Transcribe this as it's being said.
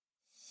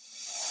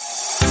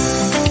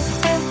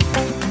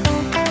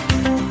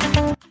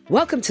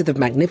Welcome to the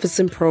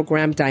magnificent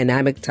program,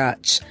 Dynamic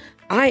Touch.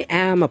 I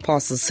am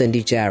Apostle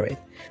Cindy Jarrett.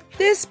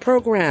 This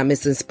program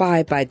is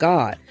inspired by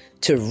God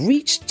to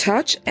reach,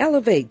 touch,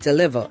 elevate,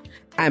 deliver,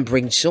 and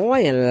bring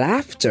joy and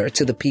laughter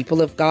to the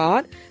people of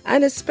God,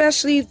 and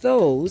especially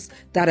those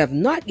that have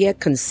not yet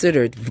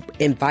considered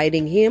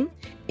inviting Him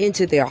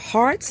into their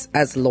hearts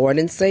as Lord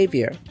and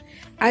Savior.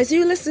 As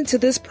you listen to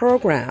this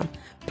program,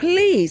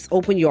 please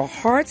open your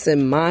hearts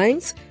and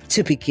minds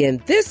to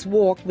begin this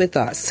walk with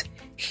us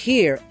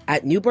here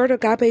at New Birth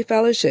Agape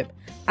Fellowship,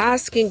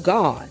 asking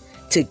God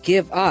to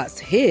give us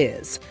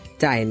His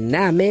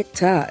dynamic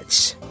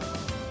touch.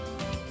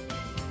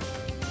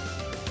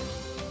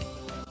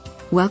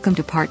 Welcome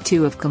to part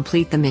 2 of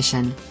Complete the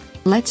Mission.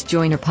 Let's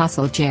join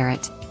Apostle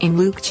Jarrett in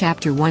Luke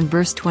chapter 1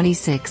 verse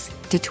 26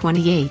 to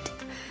 28.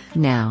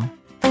 Now.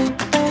 Can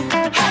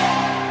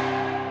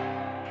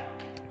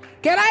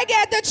I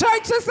get the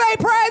church to say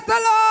praise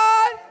the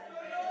Lord?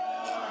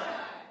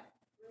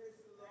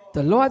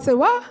 The Lord said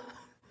what?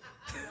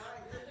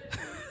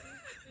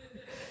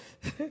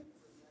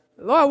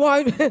 The Lord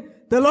want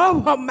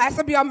to mess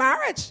up your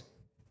marriage.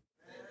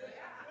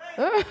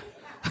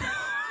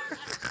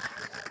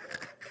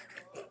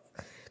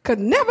 Could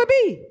never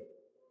be.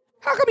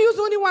 How come you was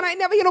the only one? I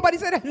never hear nobody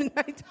say that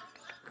tonight.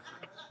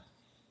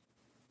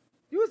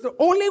 You was the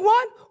only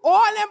one?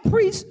 All them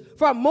priests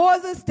from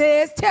Moses'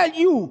 days tell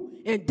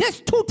you in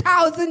this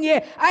 2,000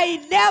 years, I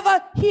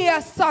never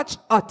hear such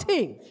a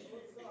thing.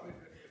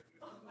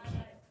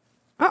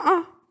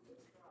 No,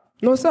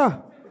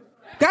 sir.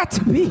 Got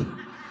to be.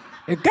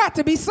 It got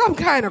to be some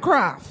kind of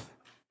craft.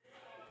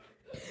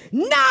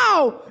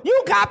 Now,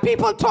 you got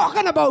people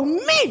talking about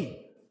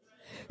me.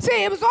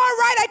 See, it was all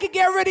right I could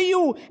get rid of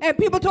you, and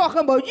people talking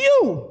about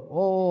you.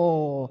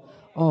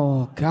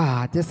 Oh,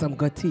 God, this is some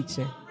good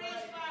teaching.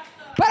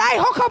 But I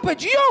hook up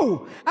with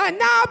you, and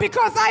now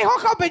because I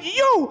hook up with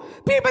you,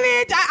 people,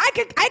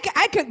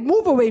 I can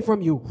move away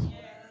from you.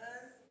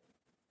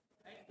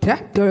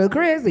 That girl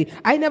crazy.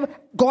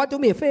 God do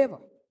me a favor.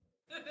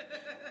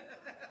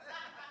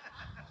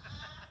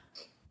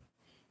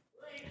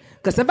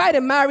 Because if I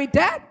didn't marry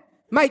that,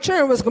 my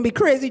children was going to be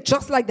crazy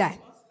just like that.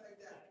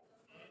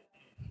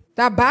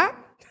 That bad?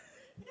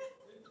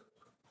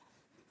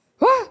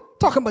 What?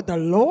 Talking about the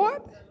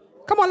Lord?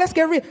 Come on, let's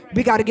get real.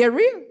 We got to get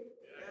real.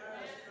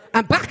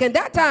 And back in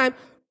that time,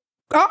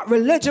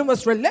 religion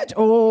was religion.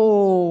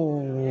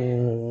 Oh.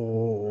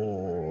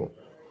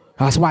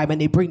 That's why when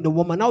they bring the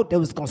woman out, they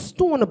was going to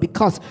stone her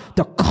because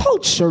the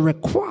culture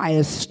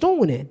requires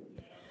stoning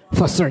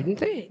for certain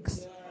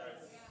things.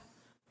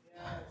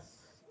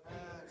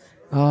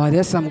 Oh,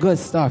 there's some good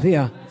stuff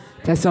here.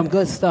 There's some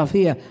good stuff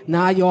here.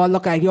 Now you all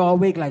look like you all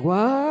awake like,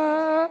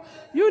 what?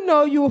 You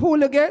know you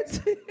hooligans.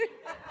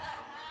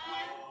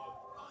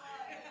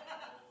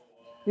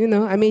 You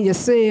know, I mean, you're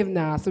saved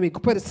now, so we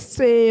could put a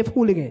saved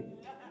hooligan.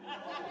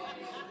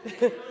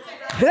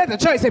 Let the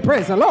church say,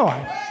 praise the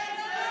Lord.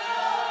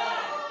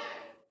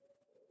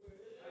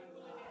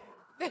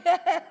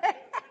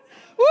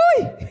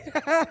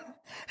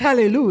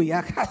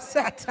 Hallelujah.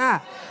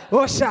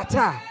 Oh,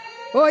 shata.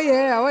 Oh,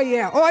 yeah, oh,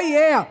 yeah, oh,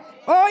 yeah,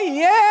 oh,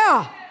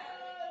 yeah.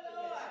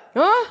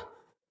 Huh?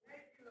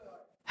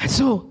 And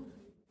so,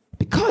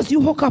 because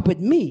you hook up with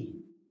me,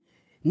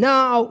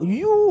 now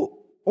you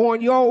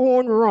on your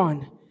own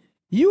run,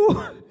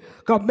 you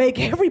gonna make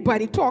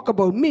everybody talk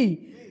about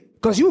me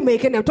because you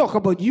making them talk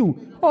about you.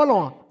 Hold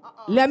on.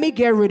 Let me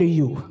get rid of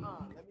you.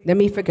 Let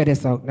me figure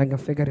this out. I can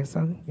figure this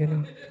out, you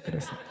know.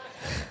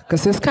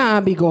 Because this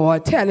can't be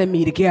God telling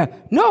me to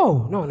get.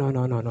 No.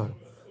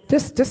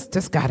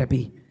 This gotta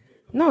be.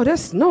 No,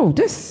 this,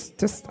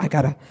 I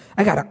gotta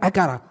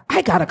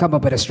come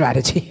up with a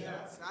strategy.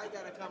 Yes, I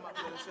gotta come up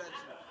with a strategy.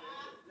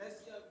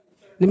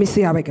 Let me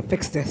see how I can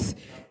fix this.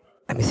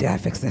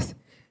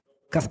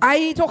 Because I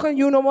ain't talking to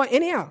you no more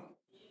anyhow.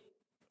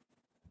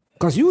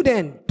 Because you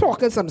then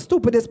talking some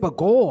stupidness, but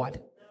God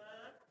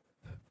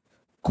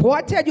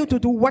tell you to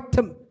do what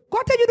to,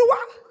 God tell you to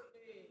what?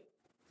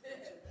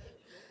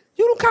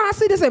 You can't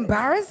see this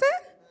embarrassing?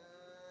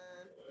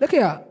 Look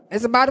here,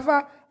 as a matter of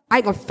fact,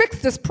 I can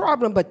fix this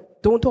problem, but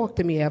don't talk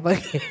to me ever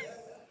again.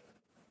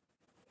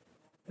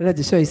 Let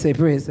the church say,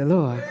 praise the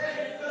Lord.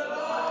 Praise the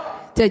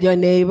Lord. Tell your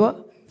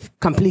neighbor,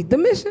 complete the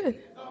mission.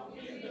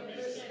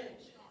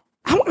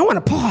 I want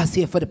to pause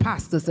here for the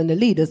pastors and the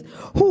leaders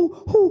who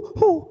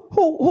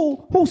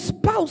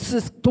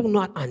spouses do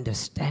not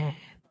understand.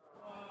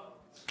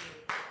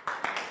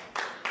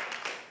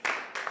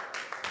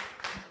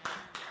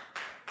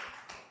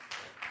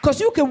 Because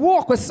you can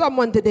walk with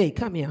someone today,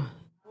 come here,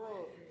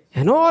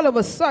 and all of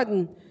a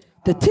sudden,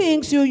 the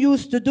things you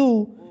used to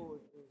do,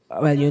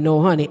 well, you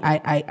know, honey,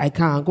 I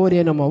can't go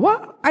there no more.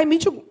 What? I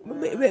meet you,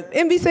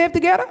 and we safe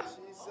together?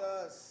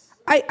 Jesus.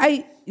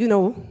 I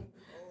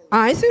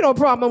see no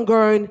problem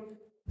going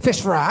fish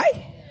fry.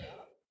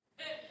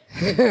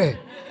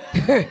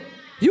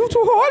 You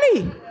too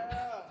holy.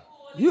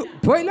 You,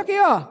 boy, look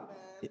here.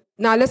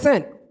 Now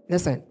listen.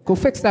 Go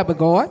fix that with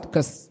God,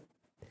 because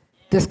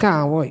this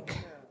can't work.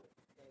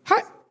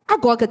 How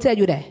God can tell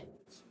you that?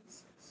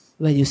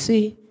 Well, you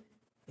see,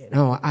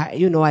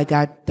 I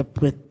got the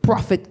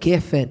prophet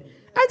gift, and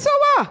so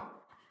what?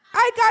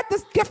 I got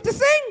this gift to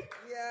sing.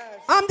 Yes.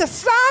 I'm the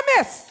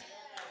psalmist.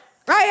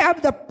 I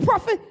have the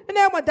prophet, and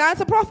then I'm a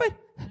dancer prophet.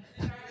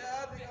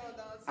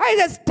 I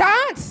just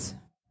dance.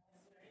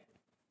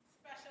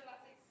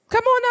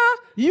 Come on now.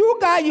 You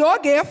got your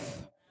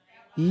gift.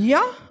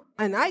 Yeah.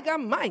 And I got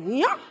mine.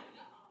 Yeah.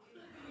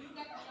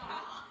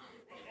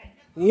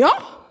 Yeah.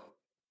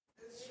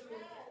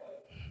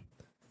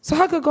 So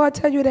how could God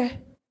tell you that?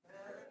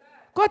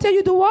 God tell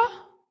you do what?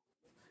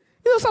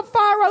 You know, some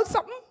far out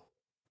something.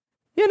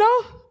 You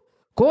know?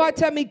 God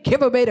tell me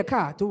give away the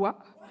car. Do what?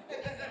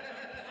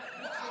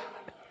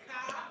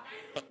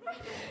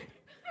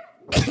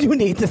 You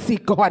need to see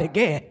God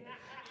again.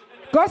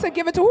 God said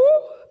give it to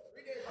who?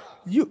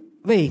 You.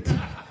 Wait.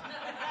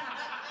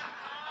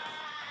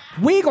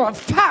 We gonna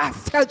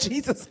fast till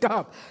Jesus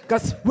come.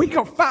 Because we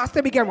gonna fast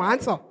till we get one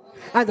answer.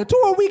 And the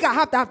 2 we gonna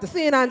have the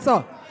same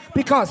answer.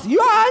 Because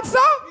your answer.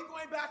 We're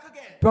going back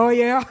again. Oh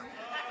yeah.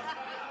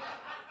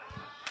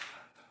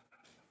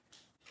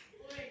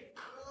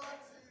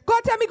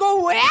 God tell me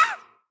go where?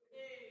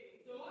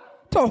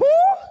 To who?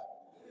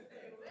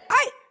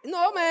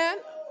 No man.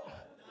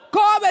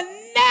 God will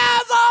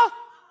never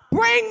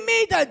bring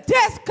me to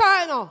this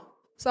kind of.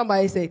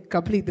 Somebody say,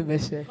 complete the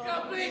mission.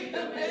 Complete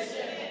the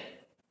mission.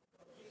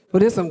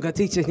 Well, there's some good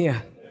teaching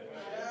here.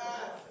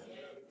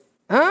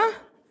 Huh?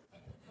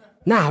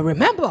 Now,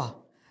 remember,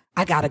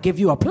 I got to give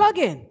you a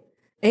plug-in.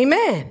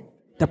 Amen.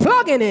 The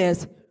plug-in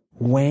is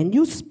when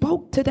you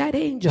spoke to that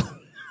angel,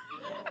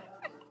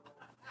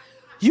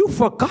 you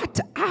forgot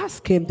to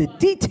ask him the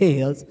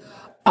details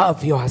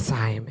of your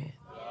assignment.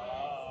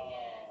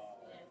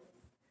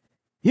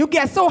 You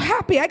get so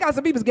happy. I got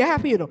some people get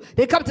happy, you know.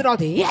 They come to the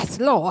altar. Yes,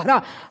 Lord,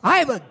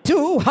 I will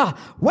do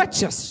what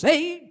you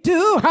say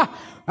do.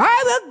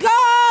 I will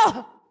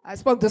go. I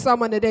spoke to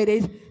someone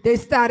today. They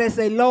started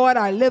saying, Lord,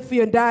 I live for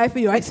you and die for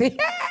you. I say,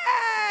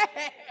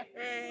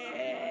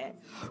 hey,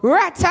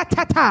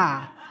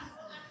 rat-ta-ta-ta.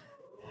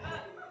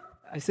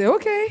 I say,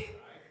 okay.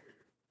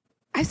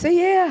 I say,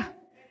 yeah.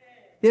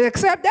 You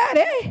accept that,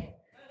 eh?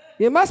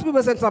 You must be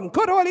with some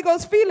good Holy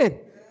Ghost feeling.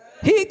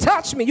 He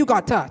touched me. You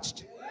got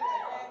touched.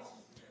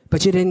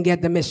 But you didn't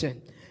get the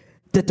mission,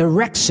 the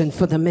direction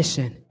for the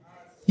mission.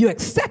 You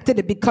accepted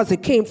it because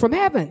it came from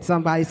heaven.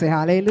 Somebody say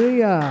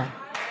hallelujah.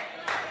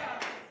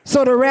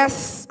 So the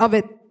rest of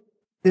it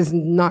is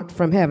not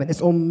from heaven.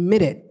 It's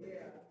omitted.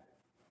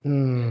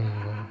 Whew.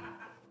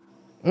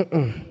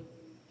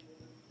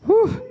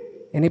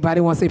 Anybody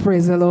want to say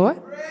praise the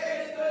Lord?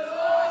 Praise the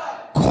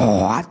Lord.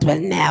 God will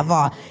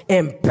never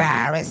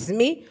embarrass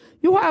me.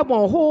 You have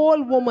one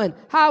whole woman,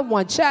 have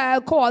one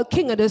child called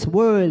king of this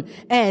world,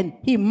 and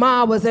he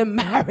ma wasn't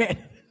married.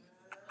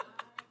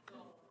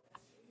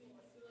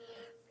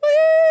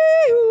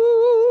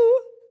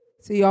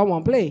 See, y'all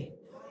won't play.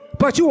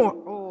 But you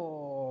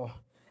want,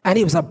 and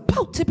he was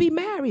about to be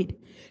married.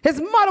 His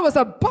mother was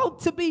about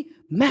to be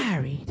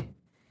married.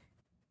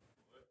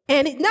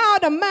 And now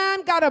the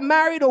man got to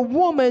marry a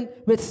woman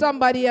with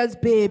somebody else's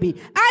baby.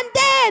 And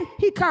then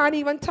he can't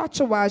even touch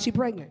her while she's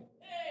pregnant.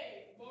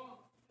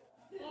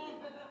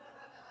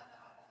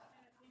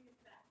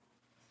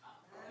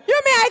 You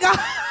mean I got...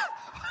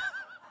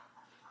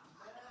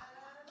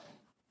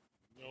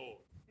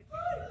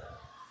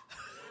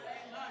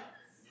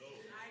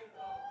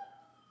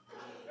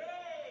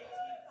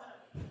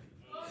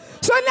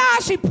 So now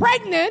she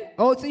pregnant.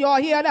 Oh, so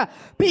y'all hear that?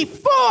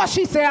 Before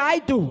she said, I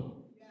do.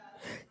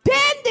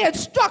 Then the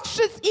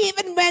instructions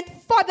even went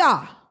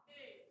further.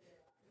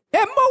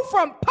 It moved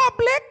from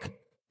public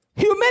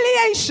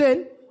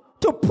humiliation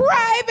to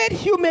private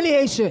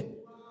humiliation.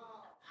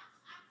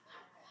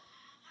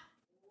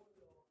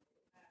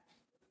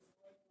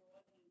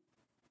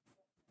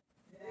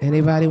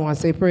 Anybody want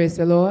to say praise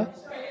the Lord?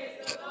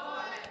 Praise the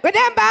Lord. But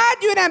then bad,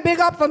 you done big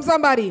up from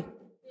somebody.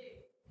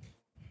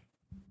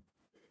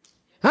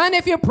 And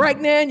if you're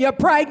pregnant, you're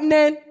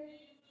pregnant.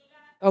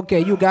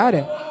 Okay, you got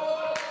it.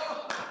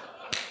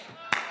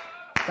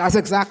 That's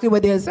exactly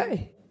what they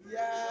say.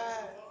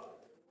 Yeah.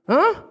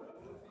 Huh?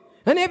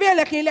 And if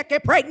you're lucky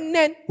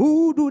pregnant,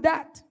 who do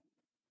that?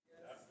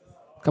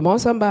 Come on,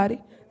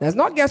 somebody. Let's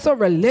not get so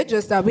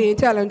religious that we ain't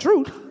telling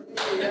truth.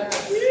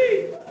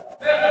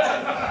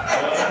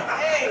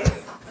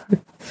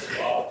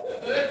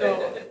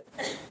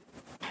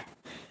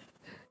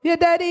 Your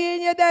daddy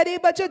and your daddy,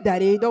 but your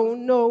daddy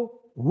don't know.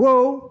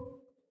 Woe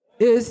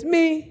is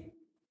me.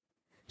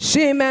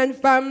 Shame and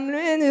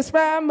family in his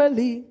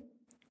family.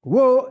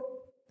 Woe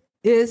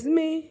is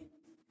me.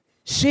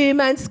 Shame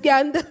and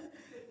scandal.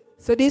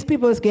 So these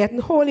people is getting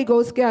Holy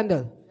Ghost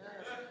scandal.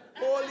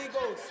 Holy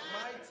Ghost,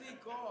 mighty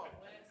God.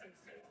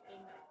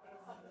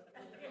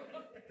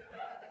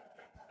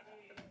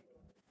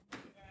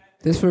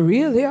 This for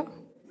real here.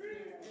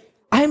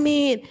 I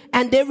mean,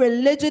 and their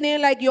religion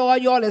ain't like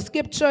y'all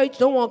skip church,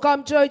 don't want to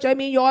come church. I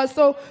mean, y'all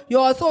so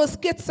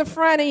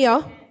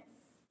schizophrenia.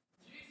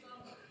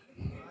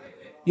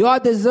 Y'all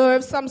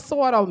deserve some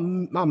sort of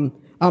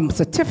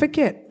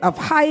certificate of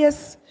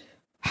highest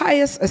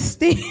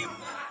esteem.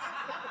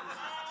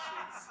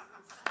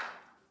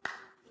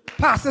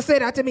 Pastor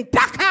said that to me.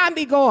 That can't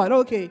be God.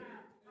 Okay.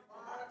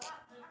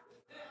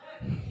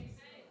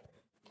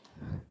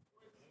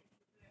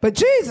 But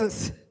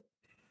Jesus,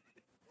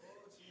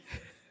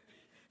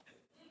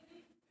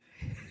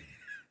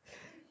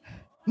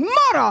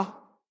 mother,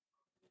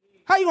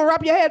 how you gonna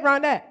wrap your head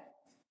around that?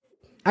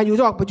 And you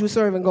talk, but you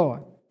serving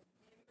God.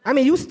 I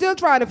mean, you still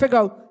trying to figure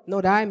out,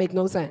 no, that ain't make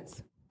no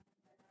sense.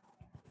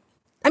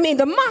 I mean,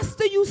 the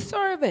master you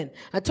serving,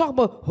 and talk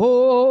about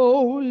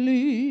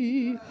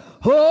holy,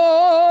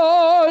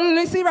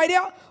 holy. See right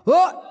there?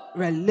 Oh,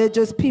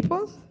 religious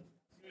people.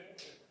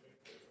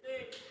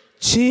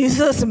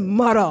 Jesus'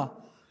 mother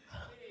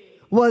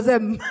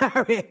wasn't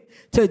married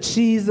to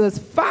Jesus'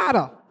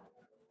 father.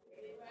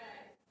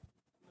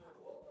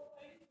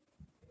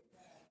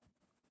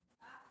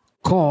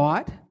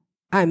 God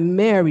and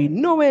Mary,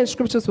 nowhere in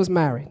scriptures was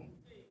married.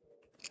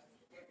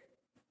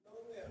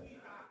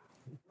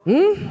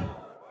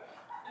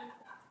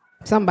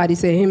 Somebody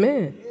say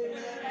amen.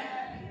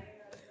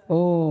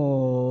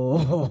 Oh,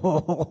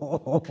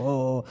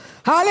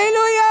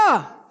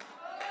 hallelujah.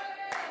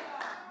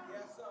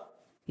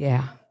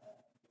 Yeah.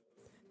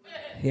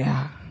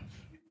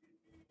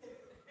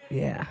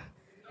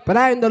 But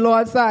I'm the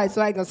Lord's side,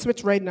 so I can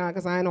switch right now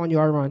because I ain't on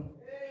your run.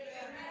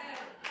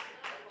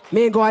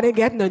 Me and God ain't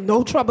getting in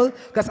no trouble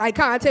because I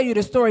can't tell you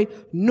the story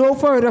no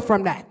further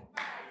from that.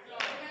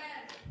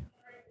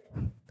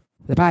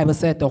 The Bible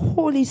said the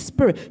Holy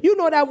Spirit, you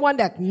know that one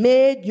that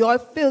made your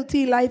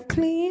filthy life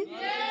clean?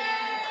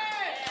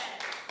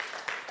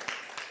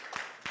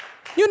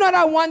 You know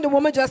that one the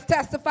woman just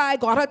testified,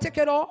 got her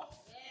ticket off?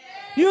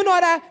 You know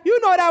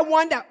that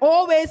one that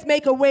always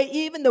make a way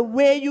even the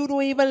way you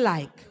don't even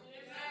like.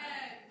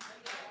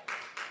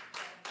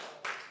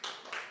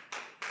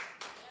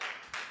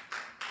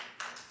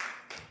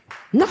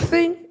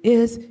 Nothing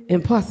is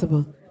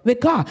impossible with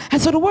God.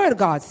 And so the word of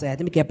God said,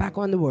 let me get back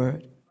on the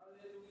word.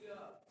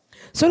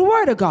 So the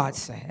word of God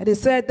said, it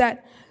said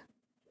that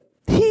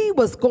he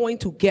was going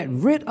to get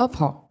rid of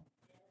her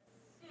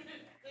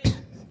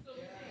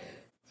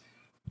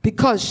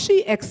because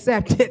she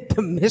accepted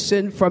the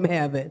mission from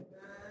heaven.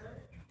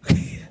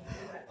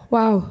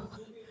 Wow.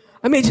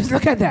 I mean, just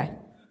look at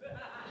that.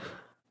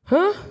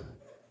 Huh?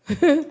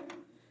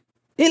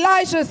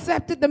 Elijah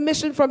accepted the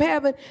mission from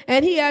heaven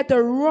and he had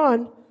to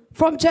run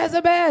from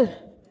Jezebel.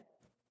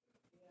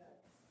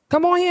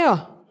 Come on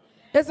here.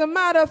 As a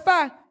matter of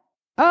fact,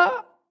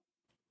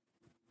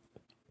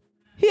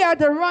 he had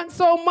to run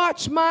so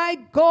much, my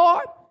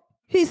God.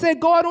 He said,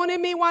 God, only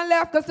me one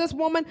left because this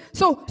woman.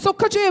 So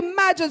could you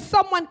imagine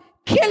someone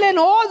killing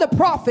all the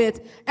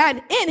prophets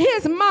and in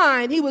his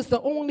mind, he was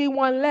the only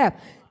one left?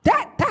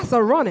 That's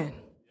a running.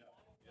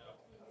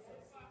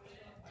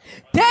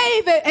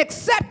 David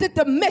accepted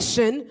the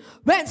mission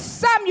when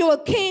Samuel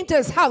came to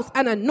his house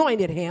and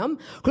anointed him.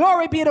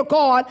 Glory be to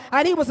God.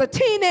 And he was a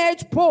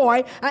teenage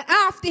boy. And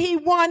after he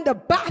won the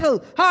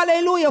battle,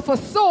 hallelujah, for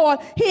Saul,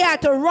 he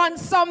had to run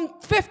some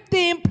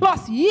 15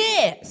 plus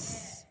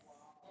years.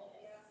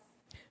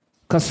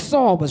 Because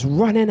Saul was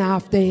running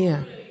after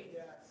him.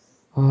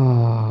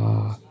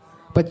 Oh,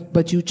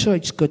 but you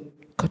church, good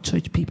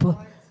church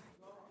people,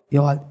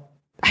 y'all,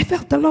 I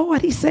felt the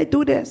Lord. He said,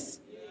 do this.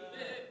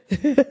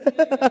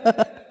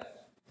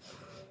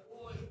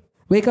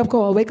 Wake up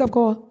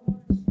call.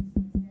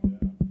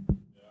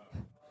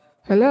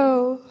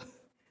 Hello.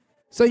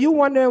 So you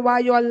wondering why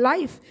your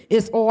life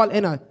is all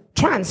in a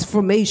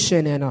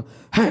transformation and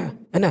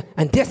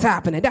this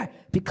happened and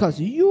that, because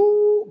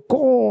you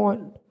go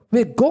on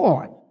with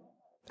God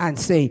and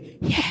say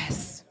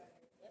yes.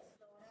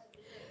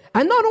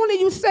 And not only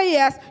you say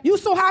yes, you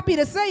so happy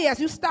to say yes,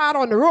 you start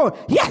on the road.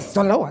 Yes,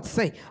 the Lord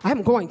say,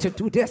 I'm going to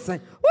do this.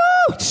 And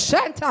woo,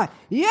 Shanta,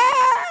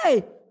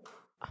 yay!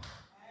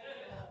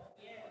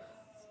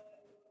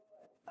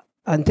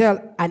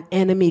 Until an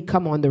enemy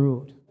come on the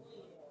road.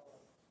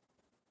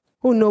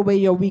 Who know where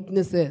your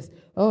weakness is?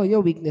 Oh,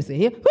 your weakness is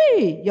here.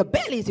 Whee, your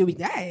belly is your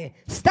weakness. Hey,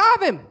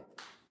 starve him.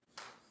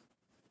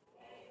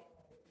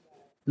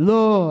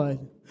 Lord,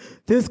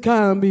 this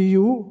can't be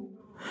you.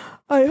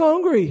 I'm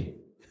hungry.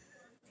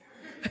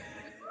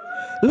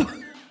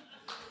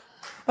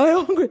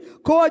 I'm hungry.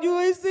 God, you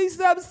ain't seen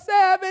some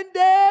 7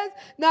 days.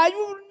 Now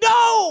you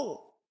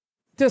know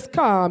this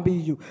can't be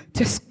you.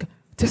 This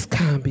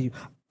can't be you.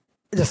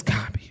 This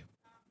can't be you.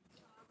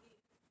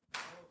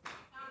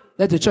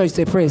 Let the church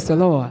say, praise the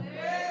Lord. Praise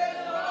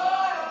the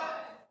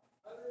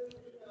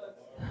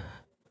Lord.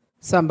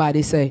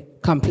 Somebody say,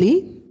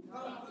 complete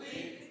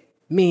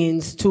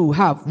means to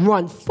have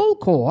run full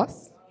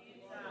course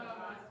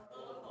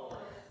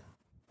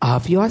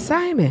of your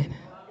assignment.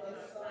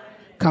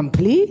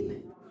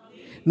 Complete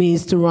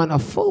means to run a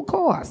full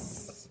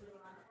course.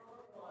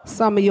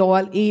 Some of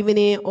y'all even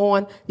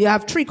on, you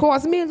have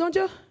 3-course meals, don't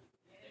you?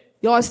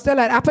 Y'all still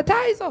at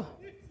appetizer.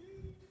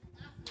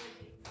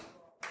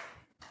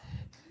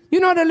 You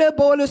know the little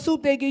bowl of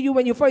soup they give you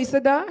when you first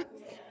sit down?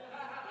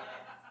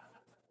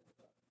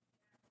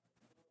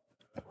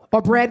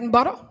 Or bread and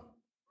butter?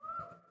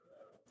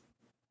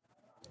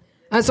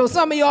 And so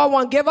some of y'all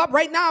want to give up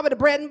right now with the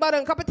bread and butter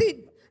and cup of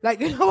tea. Like,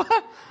 you know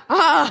what?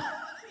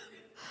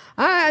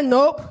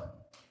 Nope.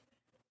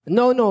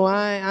 No,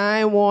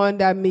 I want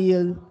that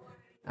meal.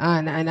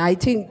 And I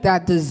think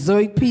that the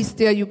dessert piece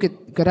there, you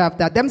could have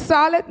that. Them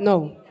salad?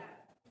 No.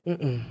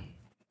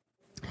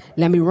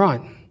 Let me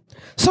run.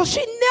 So she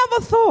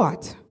never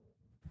thought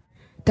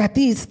that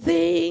these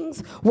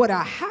things would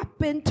have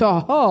happened to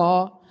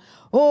her.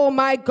 Oh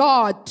my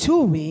God,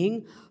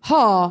 doing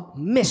her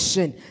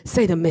mission.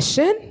 Say the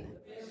mission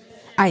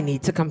I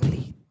need to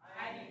complete.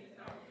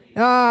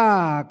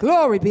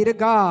 Glory be to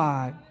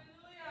God.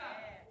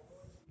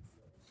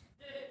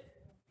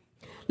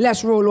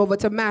 Let's roll over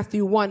to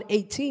Matthew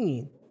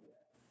 1:18.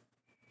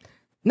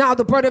 Now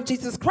the birth of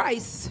Jesus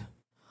Christ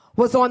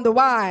was on the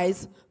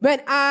wise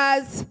when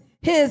as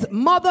his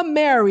mother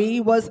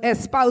Mary was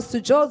espoused to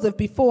Joseph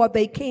before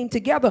they came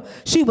together,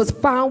 she was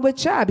found with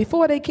child.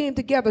 Before they came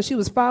together, she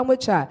was found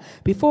with child.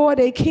 Before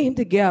they came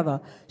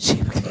together,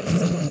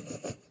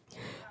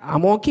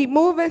 I'm going to keep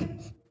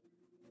moving.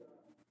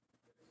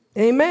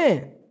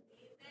 Amen.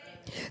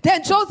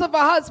 Then Joseph, her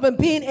husband,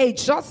 being a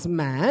just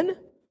man,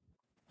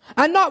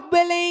 and not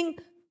willing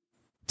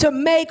to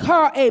make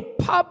her a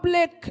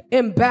public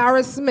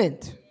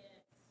embarrassment,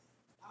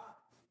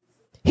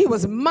 he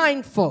was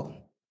mindful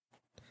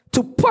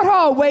to put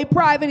her away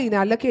privately.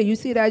 Now look here, you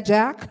see that,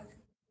 Jack?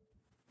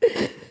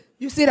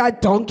 You see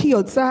that donkey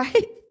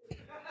outside?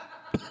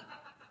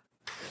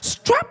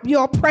 Strap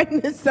your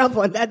pregnant self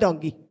on that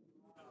donkey.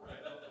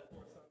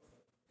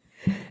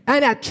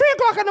 And at 3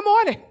 o'clock in the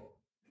morning,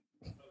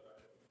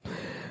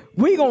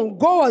 we're going to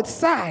go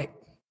outside.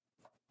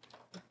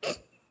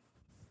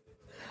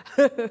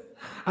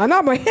 And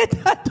I'm going to hit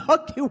that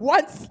donkey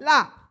one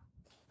slap.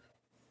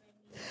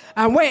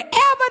 And wherever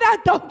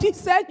that donkey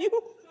send you,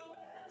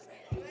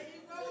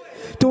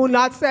 do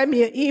not send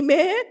me an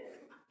email.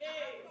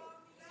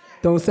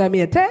 Don't send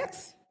me a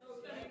text.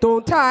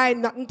 Don't tie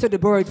nothing to the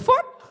bird's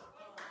foot.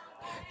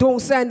 Don't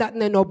send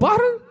nothing in no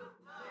bottle.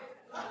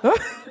 Huh?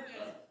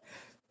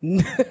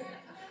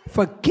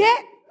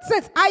 Forget,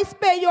 since I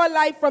spare your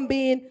life from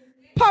being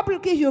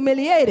publicly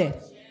humiliated,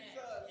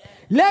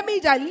 let me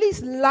at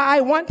least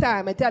lie one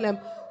time and tell him,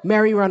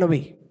 Mary run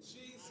away.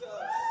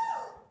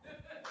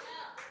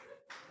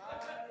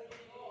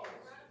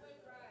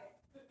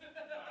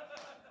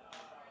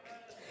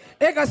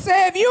 It can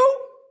save you,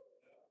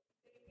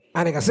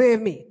 and it can save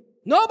me.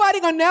 Nobody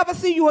gonna never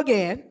see you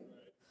again.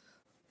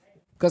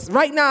 Because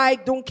right now, I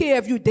don't care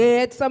if you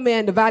dead somewhere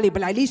in the valley,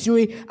 but at least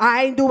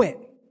I ain't do it.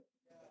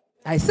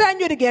 I send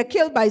you to get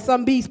killed by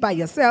some beast by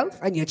yourself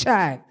and your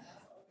child.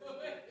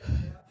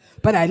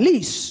 But at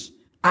least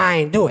I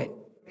ain't do it.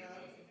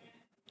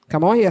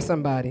 Come on here,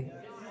 somebody.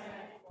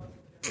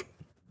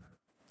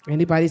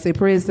 Anybody say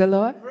praise the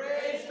Lord?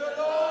 Praise the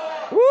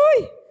Lord.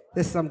 Woo!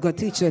 There's some good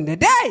teaching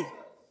today.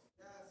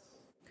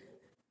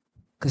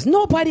 Because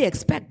nobody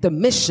expect the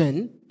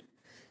mission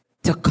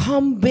to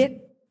come with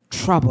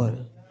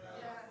trouble.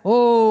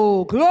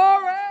 Oh,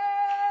 glory!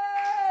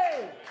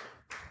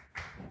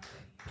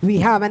 We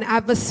have an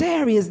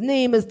adversary. His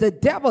name is the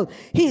devil.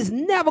 He's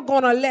never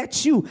going to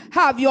let you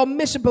have your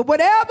mission. But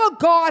whatever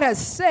God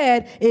has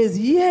said is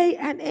yea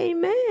and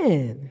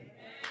amen.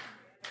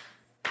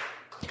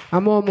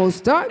 I'm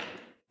almost done.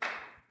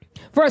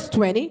 Verse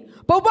 20.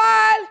 But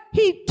while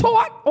he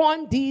taught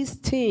on these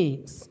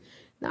things.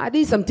 Now,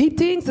 these some deep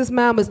things this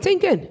man was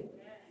thinking.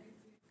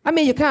 I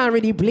mean, you can't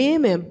really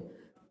blame him.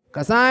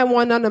 Because I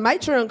want none of my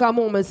children come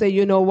home and say,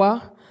 you know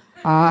what?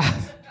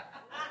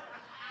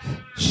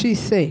 She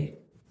say,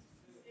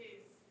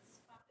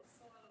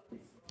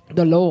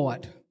 the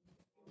Lord.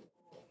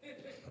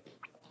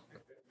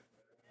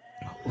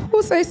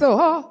 Who say so,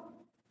 huh?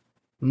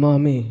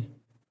 Mommy.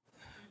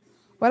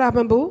 What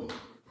happened, boo?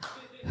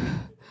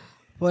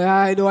 Well,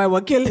 I know I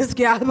will kill this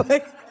girl,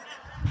 but...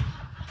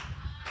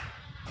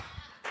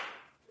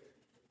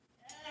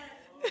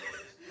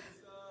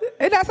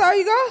 And that's how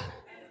you go?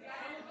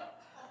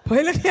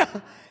 Boy, look here.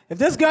 If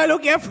this girl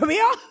don't get from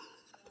here,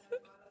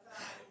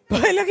 boy,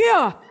 look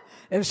here.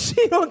 If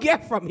she don't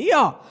get from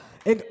here,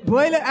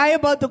 boy, look, I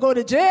about to go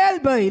to jail,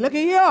 boy. Look at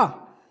here. I'm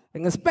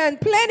going to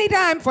spend plenty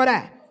time for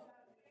that.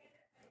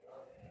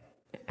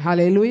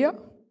 Hallelujah.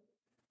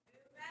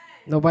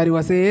 Nobody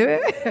was saying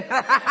it?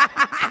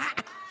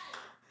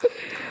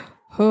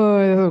 Oh,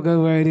 that's a good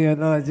word here,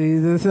 Lord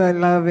Jesus. I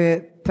love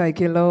it. Thank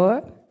you,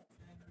 Lord.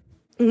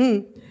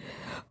 Mm-hmm.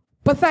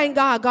 But thank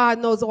God, God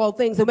knows all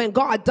things. And when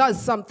God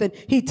does something,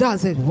 he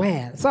does it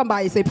well.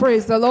 Somebody say,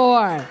 praise the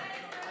Lord.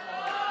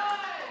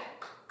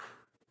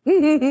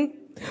 Mm-hmm.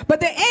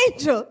 But the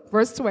angel,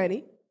 verse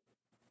 20,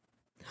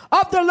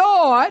 of the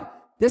Lord,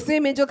 the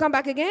same angel come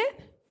back again,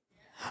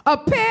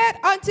 appeared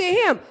unto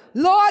him.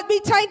 Lord, we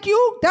thank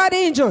you, that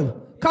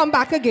angel come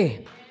back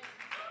again.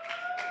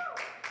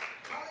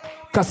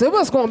 Because it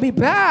was going to be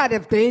bad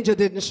if the angel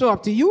didn't show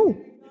up to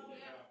you.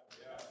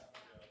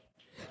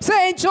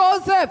 Saying,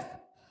 Joseph,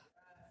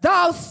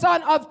 thou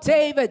son of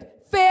David,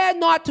 fear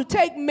not to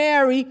take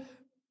Mary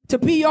to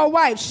be your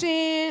wife.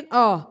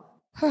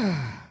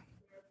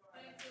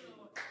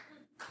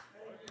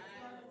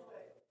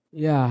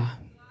 Yeah.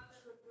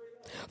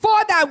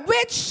 For that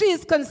which she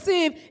is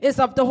conceived is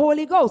of the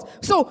Holy Ghost.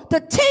 So the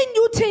thing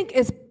you think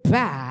is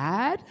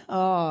bad,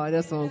 oh,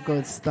 that's some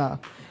good stuff.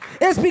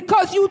 It's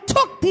because you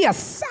took the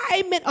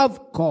assignment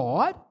of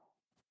God,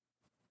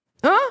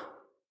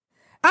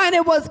 and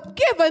it was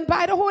given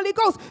by the Holy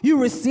Ghost. You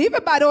receive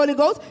it by the Holy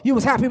Ghost. You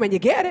was happy when you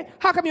get it.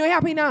 How come you're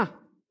happy now?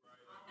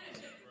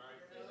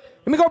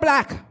 Let me go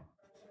black.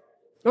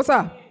 What's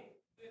up?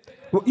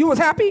 You was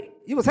happy?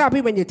 You was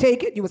happy when you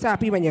take it. You was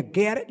happy when you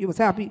get it. You was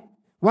happy.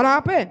 What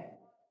happened?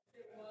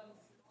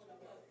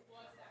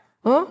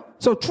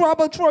 So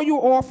trouble throw you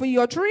off of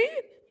your tree?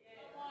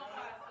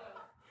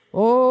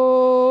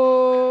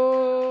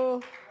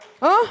 Oh.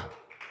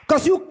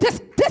 Because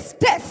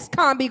this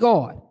can't be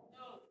God.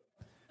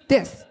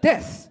 This.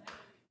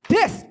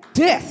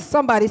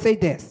 Somebody say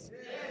this.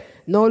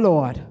 No,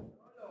 Lord.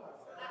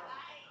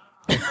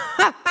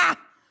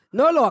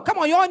 No, Lord. Come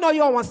on, you all know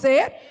you all want to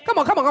say it. Come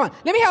on.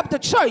 Let me help the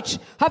church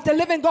of the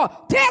living God.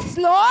 This,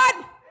 Lord,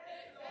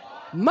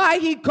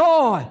 mighty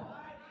God,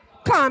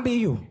 can't be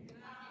you.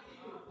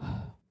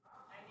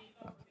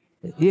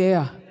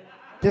 Yeah.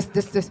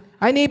 This.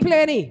 I need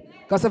plenty.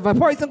 Because if a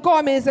person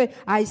call me and say,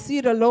 I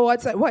see the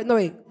Lord, say, what? No,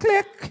 wait.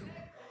 Click.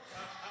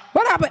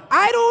 What happened?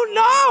 I don't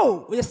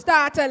know. You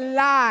start to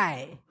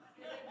lie.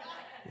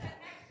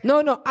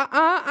 No.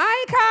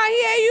 I can't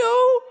hear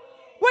you.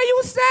 What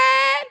you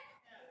said?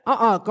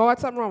 God,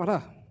 something wrong with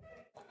her.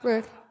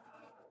 Quick.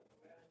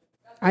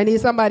 I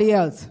need somebody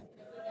else.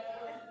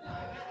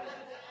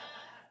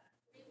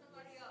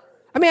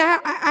 I mean,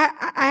 I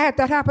had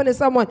that happen to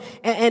someone,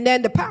 and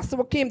then the pastor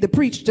came to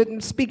preach,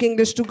 didn't speak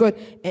English too good,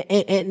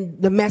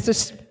 and the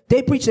message,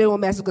 they preached their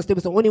own message because they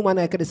was the only one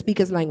that could speak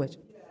his language.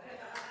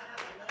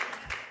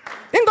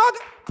 And God,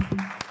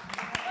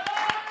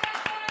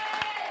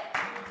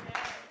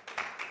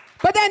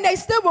 but then they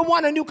still would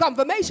want a new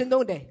confirmation,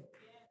 don't they?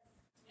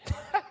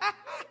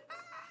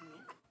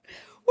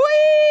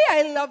 Wee,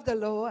 I love the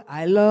Lord.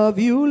 I love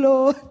you,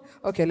 Lord.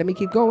 Okay, let me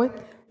keep going.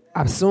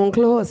 I'm soon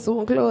close.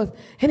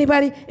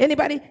 Anybody?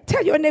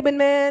 Tell your neighbor,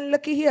 man,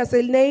 looky here.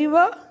 Say,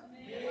 neighbor.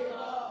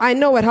 I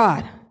know it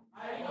hard.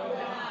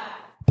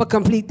 But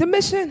complete the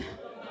mission.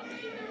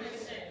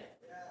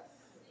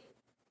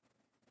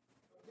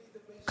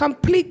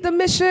 Complete the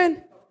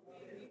mission.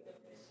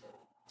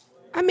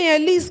 I mean, at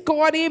least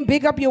go out and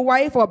big up your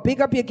wife or big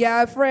up your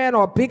girlfriend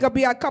or big up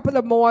a couple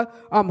of more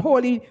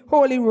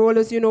holy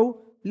rollers,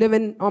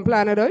 living on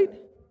planet Earth.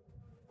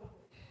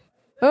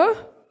 Huh?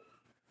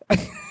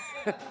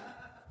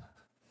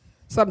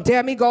 Some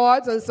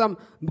demigods and some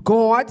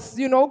gods,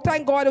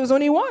 thank God it was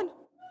only one.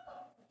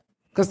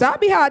 Because that'd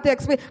be hard to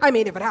explain. I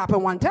mean, if it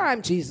happened one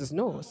time, Jesus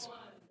knows.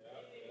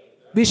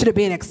 We should have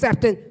been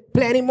accepting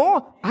plenty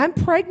more. I'm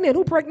pregnant.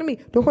 Who pregnant me?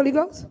 The Holy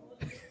Ghost?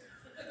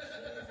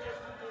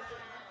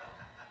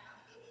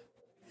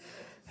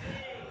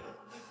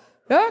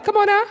 Come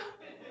on now.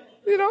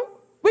 We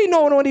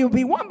know it only will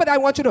be one, but I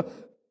want you to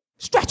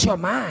stretch your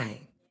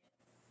mind.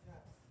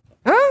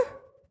 Huh?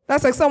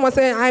 That's like someone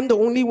saying, I'm the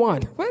only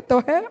one. What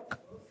the heck?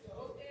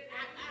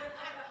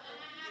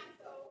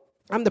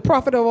 I'm the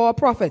prophet of all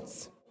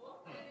prophets.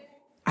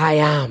 I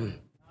am.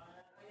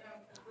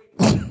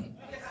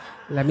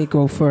 Let me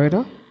go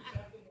further.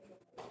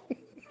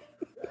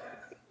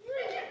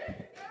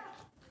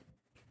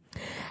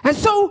 And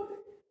so,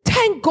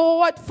 thank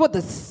God for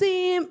the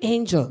same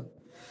angel,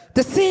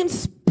 the same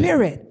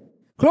spirit.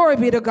 Glory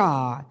be to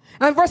God.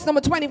 And verse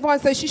number 24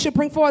 says, she should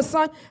bring forth a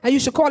son, and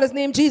you should call his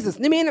name Jesus.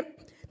 I mean,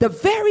 the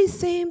very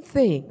same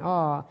thing.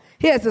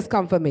 Here's this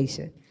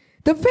confirmation.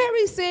 The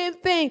very same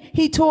thing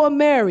he told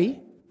Mary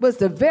was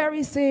the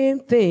very same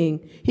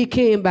thing he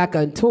came back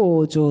and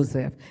told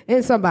Joseph.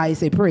 And somebody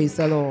say, praise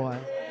the Lord.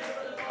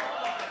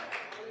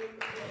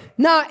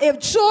 Now, if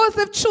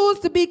Joseph chose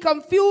to be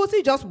confused,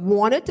 he just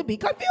wanted to be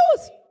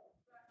confused.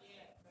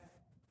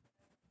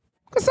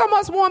 Because some of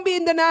us won't be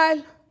in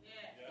denial.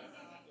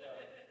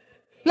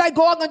 Like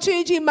God gonna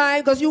change your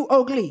mind because you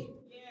ugly.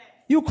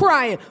 You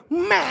crying.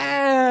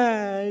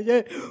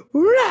 Man.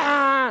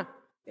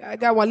 I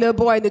got one little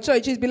boy in the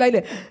church, he'd be like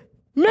that.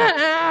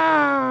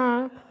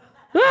 Man.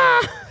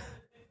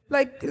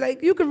 Like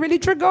you could really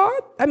trick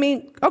God? I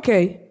mean,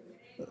 okay.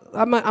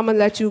 I'm gonna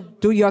let you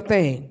do your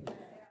thing.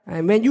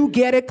 And when you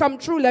get it come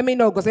true, let me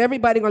know, because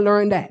everybody gonna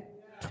learn that.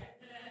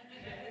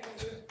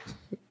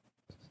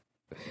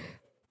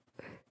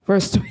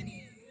 Verse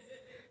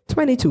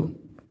 22.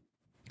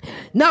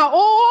 Now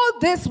all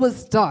this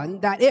was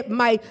done that it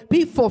might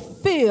be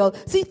fulfilled.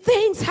 See,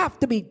 things have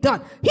to be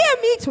done. Hear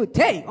me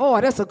today. Oh,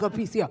 that's a good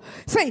piece here.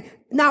 Say,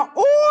 now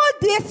all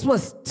this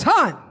was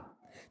done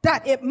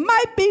that it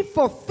might be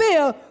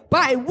fulfilled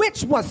by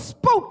which was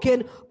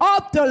spoken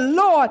of the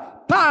Lord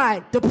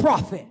by the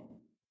prophet.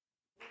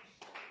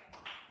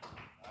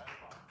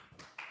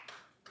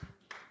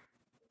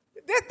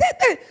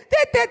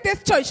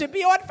 This church should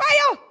be on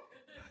fire.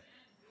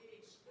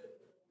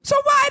 So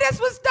why this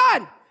was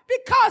done?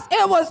 Because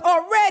it was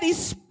already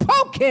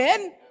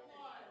spoken.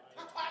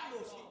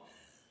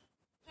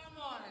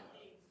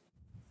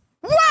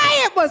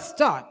 Why it was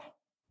done?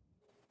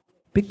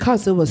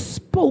 Because it was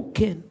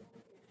spoken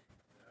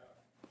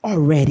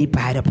already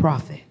by the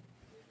prophet.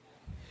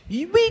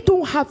 We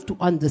don't have to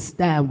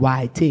understand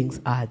why things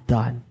are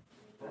done.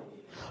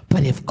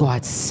 But if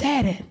God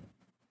said it,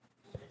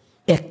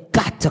 it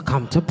got to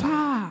come to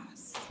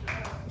pass.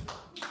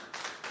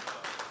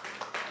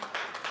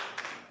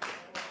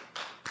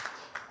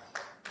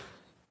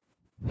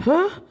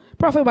 Huh?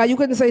 Prophet, why you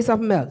couldn't say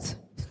something else?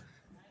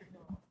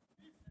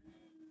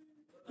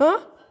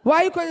 Huh?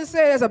 Why you couldn't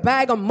say there's a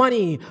bag of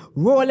money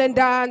rolling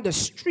down the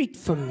street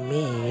for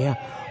me?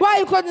 Why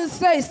you couldn't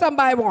say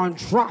somebody want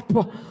to drop,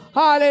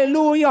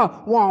 hallelujah,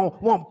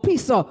 one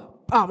piece of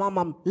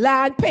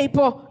land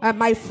paper at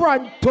my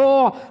front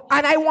door,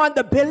 and I want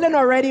the building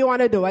already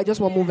want to do. I just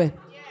want to move in.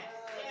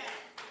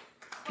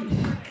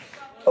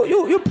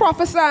 You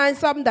prophesying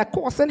something that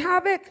causing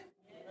havoc?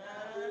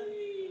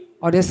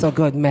 Oh, this is a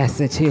good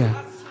message here.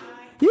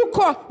 You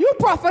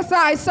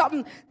prophesy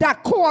something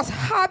that caused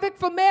havoc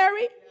for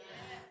Mary,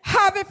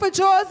 havoc for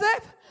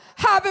Joseph,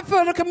 havoc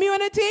for the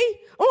community.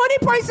 Only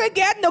person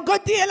getting a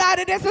good deal out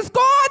of this is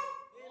God.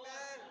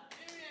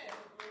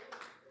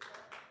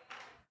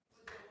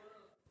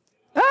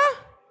 Huh?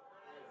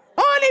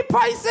 Only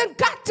person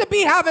got to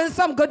be having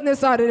some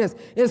goodness out of this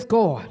is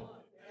God.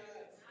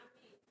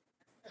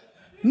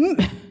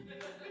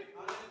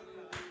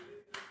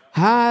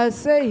 I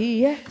say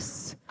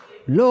yes,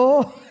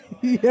 Lord,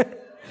 yes,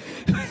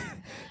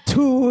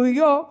 to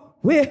your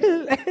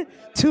will and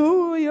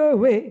to your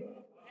way.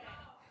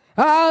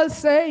 I'll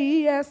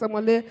say yes. I'm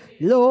going to live.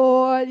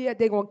 Lord, yeah,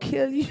 they're going to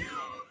kill you.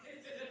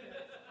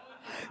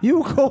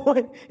 You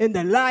going in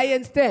the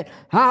lion's den.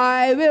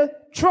 I will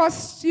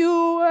trust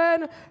you.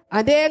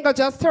 And they ain't going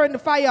to just turn the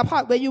fire up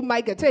hot where you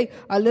might get take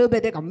a little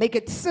bit. They're going to make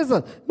it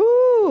sizzle.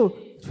 Ooh,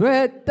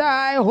 tread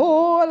thy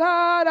whole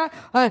heart.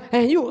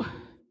 And you.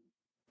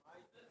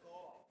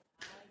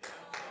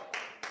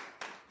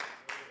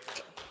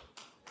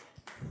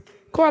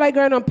 God, I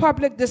going on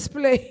public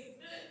display.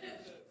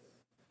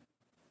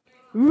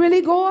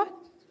 Really, God?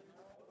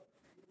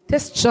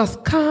 This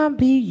just can't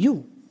be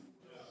you.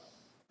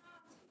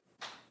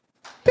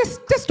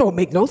 This don't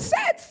make no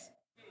sense.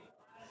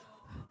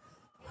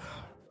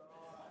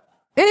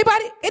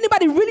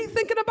 Anybody really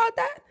thinking about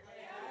that?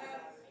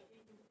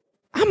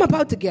 I'm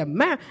about to get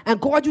married, and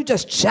God, you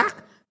just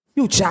jack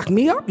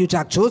me up. You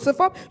jack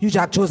Joseph up. You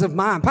jack Joseph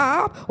ma and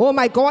pa up. Oh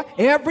my God,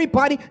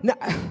 everybody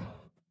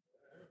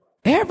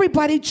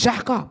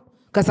jack up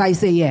because I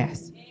say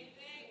yes.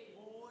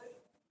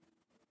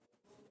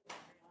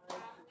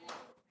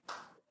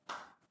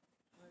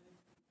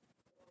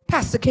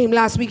 Pastor came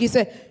last week. He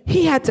said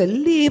he had to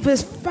leave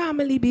his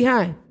family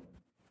behind.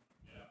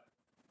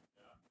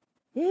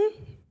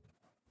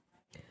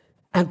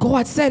 And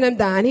God sent him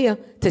down here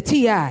to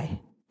TI.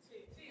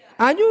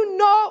 And you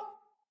know,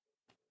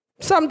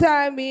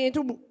 sometimes we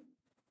into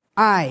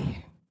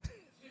I.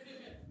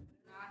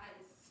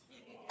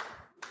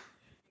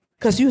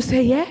 Because you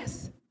say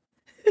yes.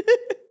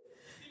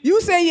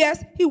 You say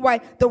yes.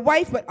 The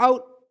wife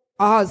without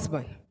a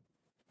husband.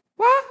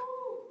 What?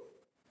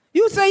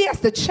 You say yes,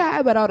 the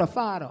child without a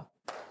father.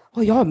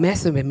 Oh, y'all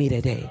messing with me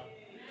today.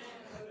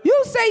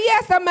 You say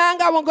yes, a man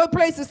got one good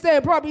place to stay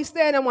and probably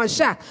staying in one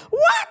shack.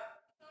 What?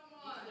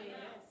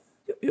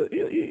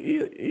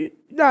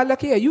 Now,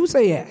 look here, you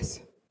say yes.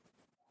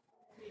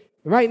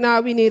 Right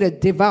now, we need a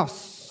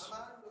divorce.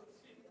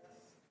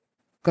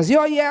 Because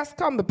your yes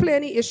come with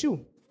plenty issue.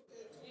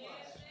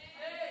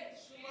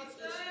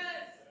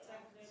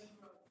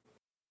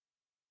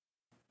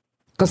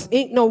 Because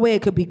ain't no way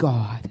it could be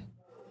God.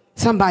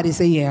 Somebody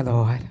say, yeah,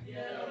 Lord.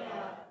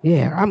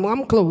 Yeah,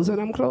 I'm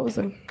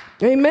closing.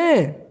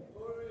 Amen.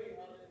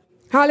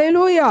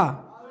 Hallelujah.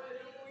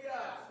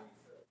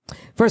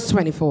 Verse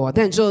 24.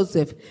 Then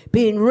Joseph,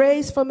 being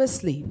raised from his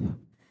sleep,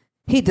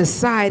 he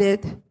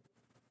decided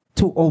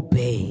to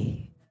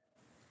obey.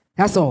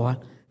 That's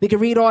all. We can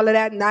read all of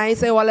that, and I ain't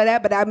say all of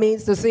that, but that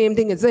means the same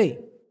thing as say.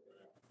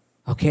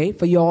 Okay,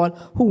 for y'all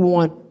who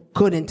want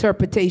good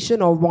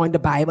interpretation or want the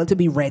Bible to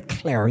be read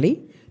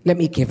clearly, let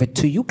me give it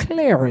to you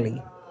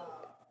clearly.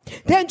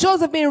 Then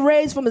Joseph, being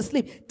raised from his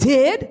sleep,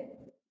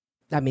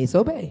 that means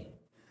obey,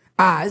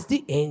 as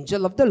the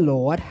angel of the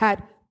Lord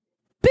had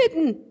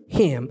bidden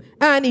him,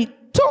 and he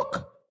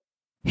took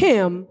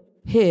him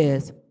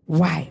his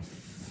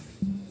wife.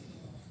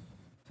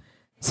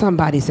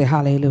 Somebody say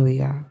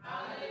hallelujah.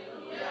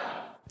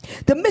 Hallelujah.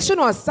 The mission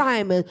or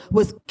assignment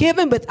was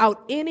given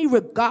without any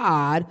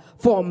regard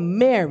for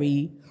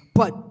Mary,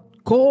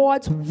 but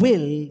God's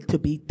will to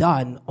be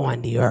done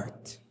on the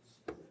earth.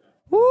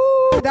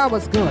 Ooh, that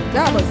was good.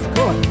 That was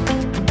good.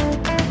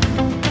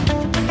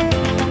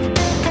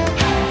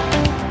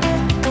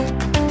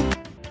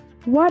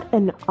 What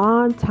an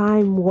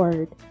on-time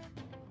word.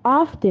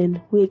 Often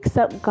we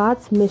accept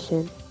God's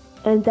mission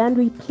and then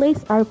we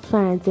place our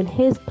plans in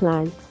His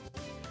plans.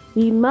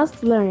 We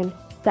must learn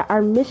that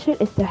our mission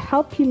is to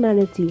help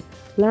humanity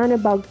learn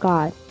about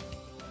God.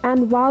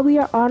 And while we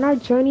are on our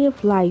journey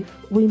of life,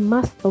 we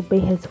must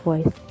obey His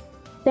voice.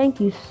 Thank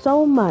you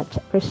so much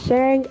for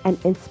sharing an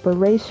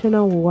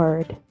inspirational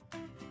word.